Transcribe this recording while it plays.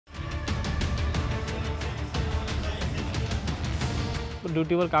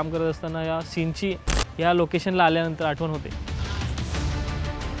ड्युटीवर काम करत असताना या सीनची या लोकेशनला आल्यानंतर आठवण होते.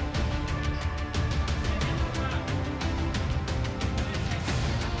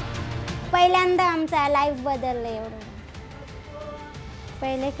 पहिल्यांदा आमचा लाईफ बदललं एवढं.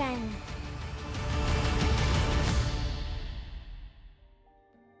 पहिले काय नाही.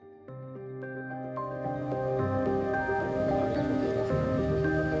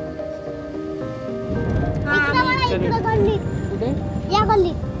 या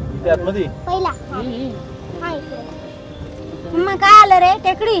गल्लीत आतमध्ये पहिला मग काय आलं रे?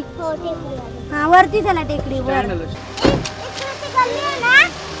 टेकडी. हो टेकडी. हा वरती चला टेकडी वर. इकडे गल्ली आहे ना,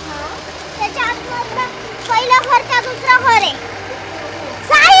 त्याच्या आतमध्ये पहिला घर का दुसरा घर आहे.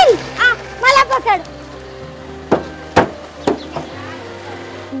 साहिल मला पकड.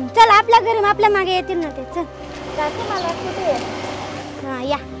 चल आपल्या घरी आपल्या मागे येतील ना ते. चल जाते मला कुठे. हा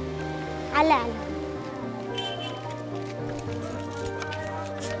या आलं आलं.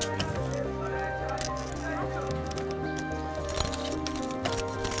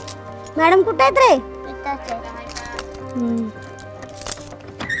 मॅडम कुठे आहेत रे?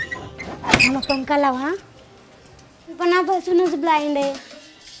 मला पंखा लावा. पणापासूनच ब्लाइंड आहे.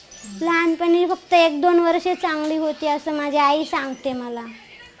 लहानपणी फक्त 1-2 वर्षे चांगली होती असं माझी आई सांगते मला.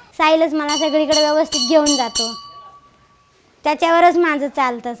 साहिलच मला सगळीकडे व्यवस्थित घेऊन जातो. त्याच्यावरच माझं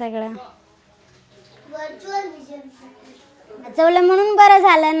चालतं सगळं. वाचवलं म्हणून बरं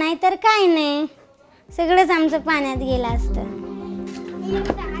झालं, नाही तर काय नाही सगळंच आमचं पाण्यात गेलं असतं.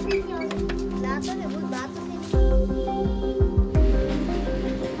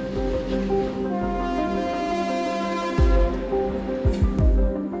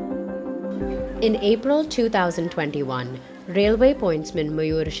 In April 2021, railway pointsman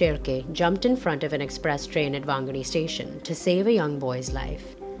Mayur Sherke jumped in front of an express train at Wangani station to save a young boy's life.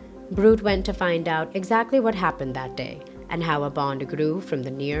 Brute went to find out exactly what happened that day and how a bond grew from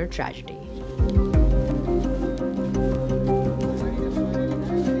the near tragedy.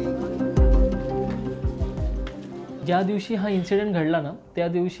 ज्या दिवशी हा incident घडला ना, त्या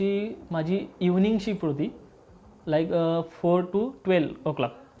दिवशी माझी evening shift होती, like 4 to 12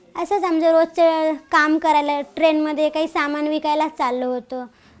 o'clock. असंच आमचं रोजचं काम करायला ट्रेनमध्ये काही सामान विकायला चाललो होतो.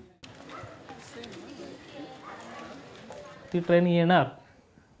 ती ट्रेन येणार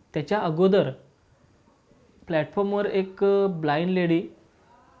त्याच्या अगोदर प्लॅटफॉर्मवर एक ब्लाइंड लेडी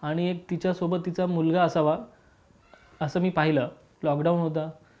आणि एक तिच्यासोबत तिचा मुलगा असावा असं मी पाहिलं. लॉकडाऊन होता,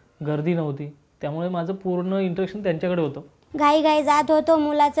 गर्दी नव्हती, त्यामुळे माझं पूर्ण इंटरेक्शन त्यांच्याकडे होतं. घाई जात होतो,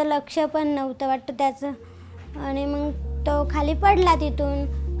 मुलाचं लक्ष पण नव्हतं वाटतं त्याचं, आणि मग तो खाली पडला तिथून.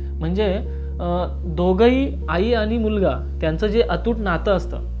 म्हणजे दोघंही आई आणि मुलगा त्यांचं जे अतूट नातं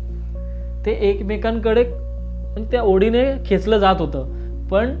असतं ते एकमेकांकडे म्हणजे त्या ओढीने खेचलं जात होतं.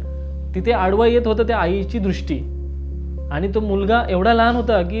 पण तिथे आडवा येत होतं त्या आईची दृष्टी, आणि तो मुलगा एवढा लहान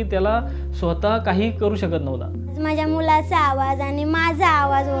होता की त्याला स्वतः काही करू शकत नव्हता. माझ्या मुलाचा आवाज आणि माझा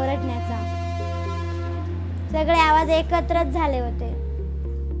आवाज ओरडण्याचा, सगळे आवाज एकत्रच झाले होते.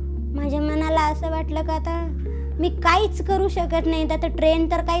 माझ्या मनाला असं वाटलं का आता मी काहीच करू शकत नाही. आता ट्रेन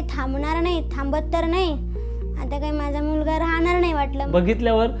तर काही थांबणार नाही, थांबत तर नाही, आता काही माझा मुलगा राहणार नाही वाटलं.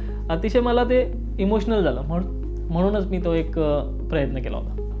 बघितल्यावर अतिशय मला ते इमोशनल झालं. म्हणूनच मी तो एक प्रयत्न केला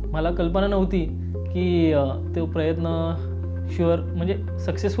होता. मला कल्पना नव्हती की तो प्रयत्न शुअर म्हणजे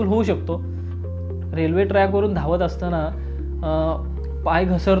सक्सेसफुल होऊ शकतो. रेल्वे ट्रॅकवरून धावत असताना पाय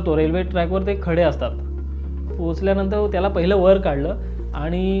घसरतो. रेल्वे ट्रॅकवर ते खडे असतात. पोचल्यानंतर त्याला पहिलं वर काढलं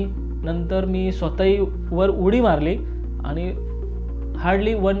आणि नंतर मी स्वतःही वर उडी मारली आणि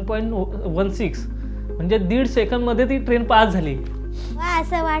हार्डली 1.16 म्हणजे 1.5 सेकंदमध्ये ती ट्रेन पास झाली.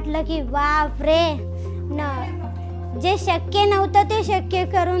 असं वाटलं की बाप रे, जे शक्य नव्हतं ते शक्य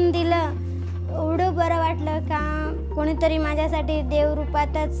करून दिलं. एवढं बरं वाटलं का कोणीतरी माझ्यासाठी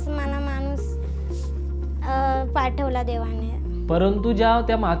देवरूपातच मला माणूस पाठवला देवाने. परंतु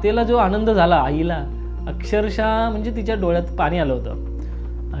त्या मातेला जो आनंद झाला, आईला अक्षरशः म्हणजे तिच्या डोळ्यात पाणी आलं होतं,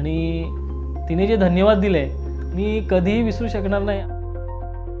 आणि तिने जे धन्यवाद दिले मी कधीही विसरू शकणार नाही.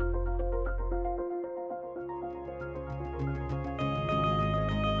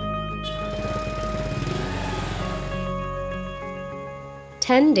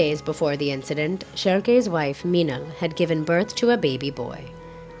 Ten days before the incident, Sherke's wife Meenal had given birth to a baby boy.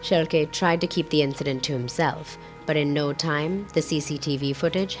 Sherke tried to keep the incident to himself, but in no time, the CCTV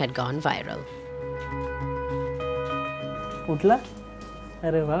footage had gone viral. उठला?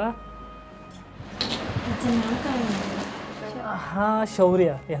 अरे वा. हा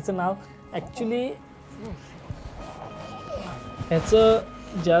शौर्य याचं नाव. Actually याचं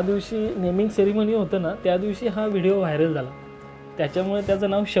ज्या दिवशी naming ceremony होतं ना, त्या दिवशी हा व्हिडिओ व्हायरल झाला, त्याच्यामुळे त्याचं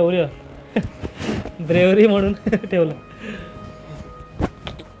नाव शौर्य ब्रेवरी म्हणून ठेवलं.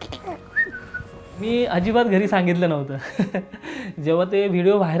 मी अजिबात घरी सांगितलं नव्हतं. जेव्हा ते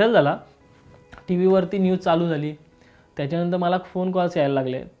व्हिडिओ व्हायरल झाला, टी व्हीवरती न्यूज चालू झाली, त्याच्यानंतर मला फोन कॉल्स यायला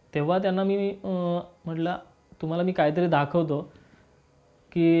लागले, तेव्हा त्यांना मी म्हटलं तुम्हाला मी काहीतरी दाखवतो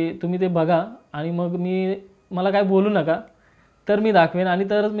की तुम्ही ते बघा आणि मग मला काय बोलू नका, तर मी दाखवेन आणि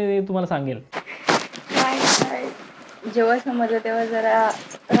तरच मी तुम्हाला सांगेल. जेव्हा समजलं तेव्हा जरा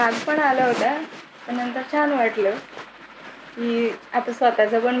राग पण आला होता, पण नंतर छान वाटलं की आता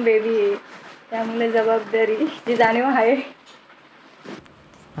स्वतःचं पण बेबी आहे, त्यामुळे जबाबदारी जी जाणीव आहे.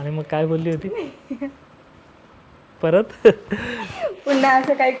 आणि मग काय बोलली होती परत? पुन्हा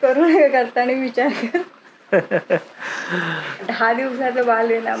असं काही करू नये करताना विचार कर. 10 दिवसाचं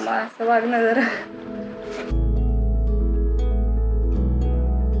बाल आहे ना, मग असं वागणं जरा.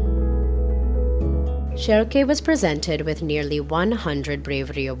 Sherke was presented with nearly 100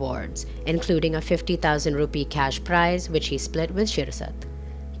 bravery awards, including a 50,000 rupee cash prize, which he split with Shirsat.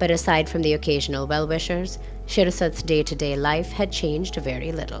 But aside from the occasional well-wishers, Shirsat's day-to-day life had changed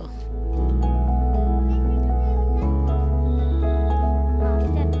very little.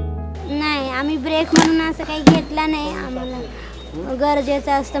 नाही, आम्ही ब्रेक म्हणून असं काही घेतला नाही. आम्हाला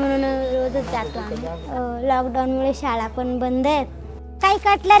गरजेचं असतं म्हणून रोजच जातो आम्ही. लॉकडाऊनमुळे शाळा पण बंद आहेत. काही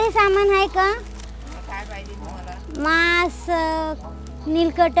कटलरी सामान आहे का? मास,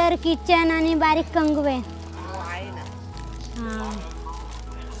 नीलकटर, किचन आणि बारीक कंगवे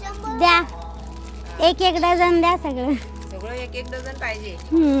द्या. एक डझन द्या. सगळं एक डझन पाहिजे.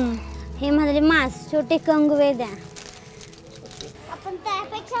 हे म्हणाले मास, छोटे कंगवे द्या. आपण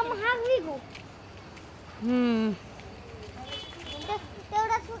त्यापेक्षा महाग विकू.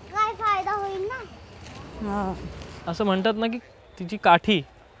 तेवढाच काय फायदा होईल ना. असं म्हणतात ना की तिची काठी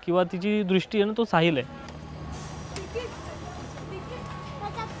किंवा तिची दृष्टी आहे ना, तो साहिल आहे.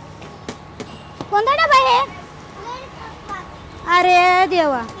 कोणता डबा आहे? अरे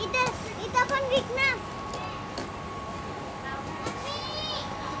देवा, इथं पण विक ना.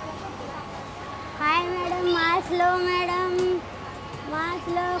 हाय मॅडम, मास लो मॅडम, मास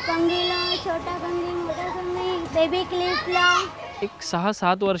लो, कंगी लो, छोटा कंगी, मोठा कंगी, बेबी क्लिप लो. एक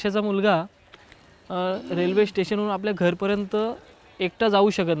 6-7 वर्षाचा मुलगा रेल्वे स्टेशनवरून आपल्या घरपर्यंत एकटा जाऊ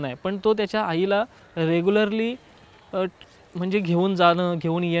शकत नाही, पण तो त्याच्या आईला रेग्युलरली म्हणजे घेऊन जाणं,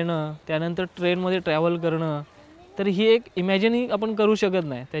 घेऊन येणं, त्यानंतर ट्रेनमध्ये ट्रॅव्हल करणं, तर ही एक इमॅजिनही आपण करू शकत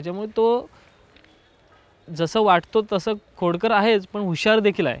नाही. त्याच्यामुळे तो जसं वाटतो तसं खोडकर आहेच, पण हुशार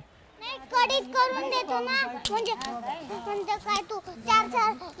देखील आहे. कडीत करून देतो ना, म्हणजे काय तू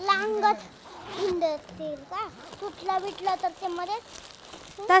 4 लांगत हिंडतील का? तुटला बिटला तर ते मध्ये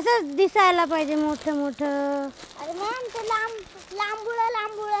तसंच दिसायला पाहिजे मोठं मोठं. अरे मॅम, ते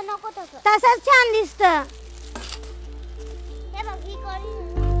लांबुळं नको तसं. तसंच छान दिसतं. हे बघ, ही कडी.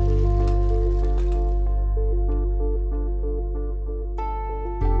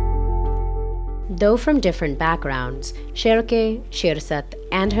 Though from different backgrounds, Sherke, Shirsat,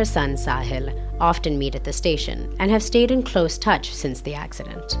 and her son Sahil often meet at the station and have stayed in close touch since the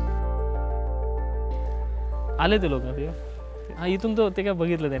accident. आले ते लोक ते. हा, इथून तो ते काय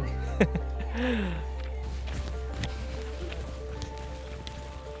बघितलं त्याने.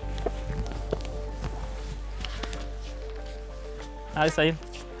 हाय साहिल,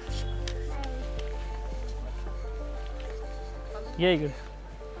 ये इकडे,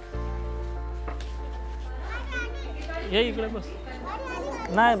 ये इकडे बस.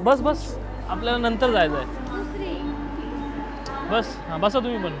 नाही, बस आपल्याला नंतर जायचं आहे. बस. हां, बसा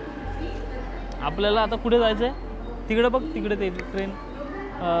तुम्ही पण. आपल्याला आता कुठे जायचं आहे? तिकडे बघ, तिकडे ते ट्रेन.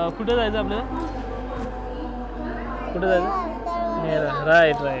 कुठे जायचं आपल्याला? कुठे जायचं? नेरा.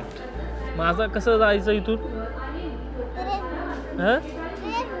 राईट. मग आता कसं जायचं इथून? हां,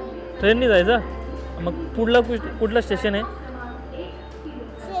 ट्रेनने जायचं. मग कुठलं स्टेशन आहे?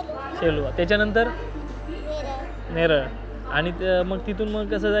 सेलू. त्याच्यानंतर नेरळ. आणि मग तिथून मग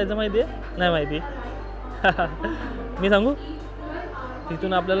कसं जायचं माहिती आहे? नाही माहिती. मी सांगू?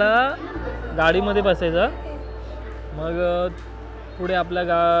 तिथून आपल्याला गाडीमध्ये बसायचं, मग पुढे आपल्या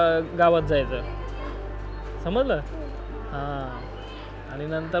गावात जायचं. समजलं? हां. आणि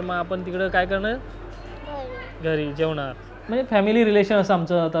नंतर मग आपण तिकडं काय करणार? घरी जेवणार. म्हणजे फॅमिली रिलेशन असं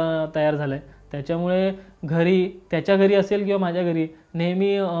आमचं आता तयार झालं आहे. त्याच्यामुळे त्याच्या घरी असेल किंवा माझ्या घरी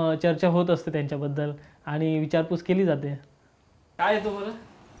नेहमी चर्चा होत असते त्यांच्याबद्दल आणि विचारपूस केली जाते. काय येतो बरं?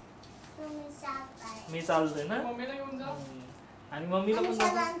 मी चालतोय ना. आणि मम्मीला पण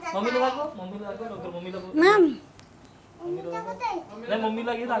दाखव. मम्मीला दाखव लवकर. मम्मीला नाही,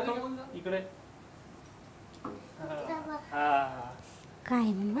 मम्मीला घे दाखव इकडे.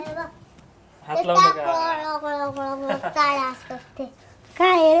 काय हात लावून नका.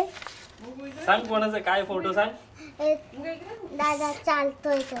 काय रे? सांग कोणाचं काय फोटो सांग. दादा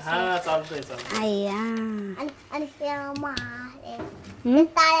चालतोय हा चालतोय चालतोय. आणि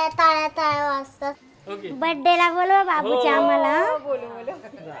टाळ्या टाळ्या टाळ्या वाजतात. ओके बर्थडेला बोलवा बाबूच्या आम्हाला. बोलू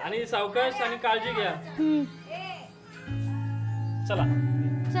आणि सावकाश आणि काळजी घ्या. चला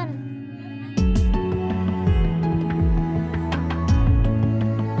चल.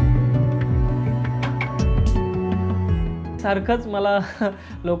 सारखंच मला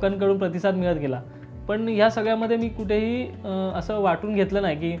लोकांकडून प्रतिसाद मिळत गेला, पण ह्या सगळ्यामध्ये मी कुठेही असं वाटून घेतलं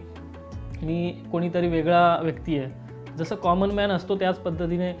नाही की मी कोणीतरी वेगळा व्यक्ती आहे. जसं कॉमन मॅन असतो त्याच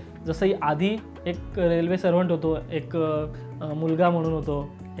पद्धतीने, जसंही आधी एक रेल्वे सर्वंट होतो, एक मुलगा म्हणून होतो,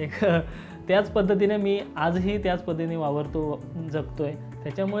 एक त्याच पद्धतीने मी आजही त्याच पद्धतीने वावरतो, जगतोय.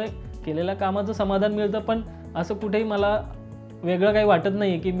 त्याच्यामुळे केलेल्या कामाचं समाधान मिळतं, पण असं कुठेही मला वेगळं काही वाटत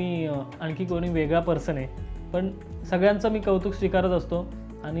नाही आहे की मी आणखी कोणी वेगळा पर्सन आहे. पण सगळ्यांचं मी कौतुक स्वीकारत असतो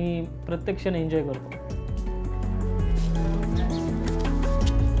आणि प्रत्येक क्षण एन्जॉय करतो.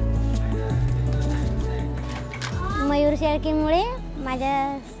 मयूर शेळकेमुळे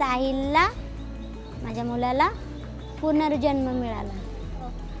माझ्या साहिलला, माझ्या मुलाला पुनर्जन्म मिळाला.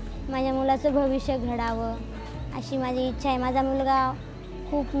 माझ्या मुलाचं भविष्य घडावं अशी माझी इच्छा आहे. माझा मुलगा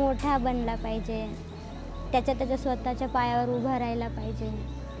खूप मोठा बनला पाहिजे, त्याच्या स्वतःच्या पायावर उभा राहायला पाहिजे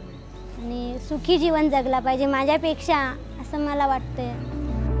आणि सुखी जीवन जगला पाहिजे माझ्यापेक्षा, असं मला वाटतं.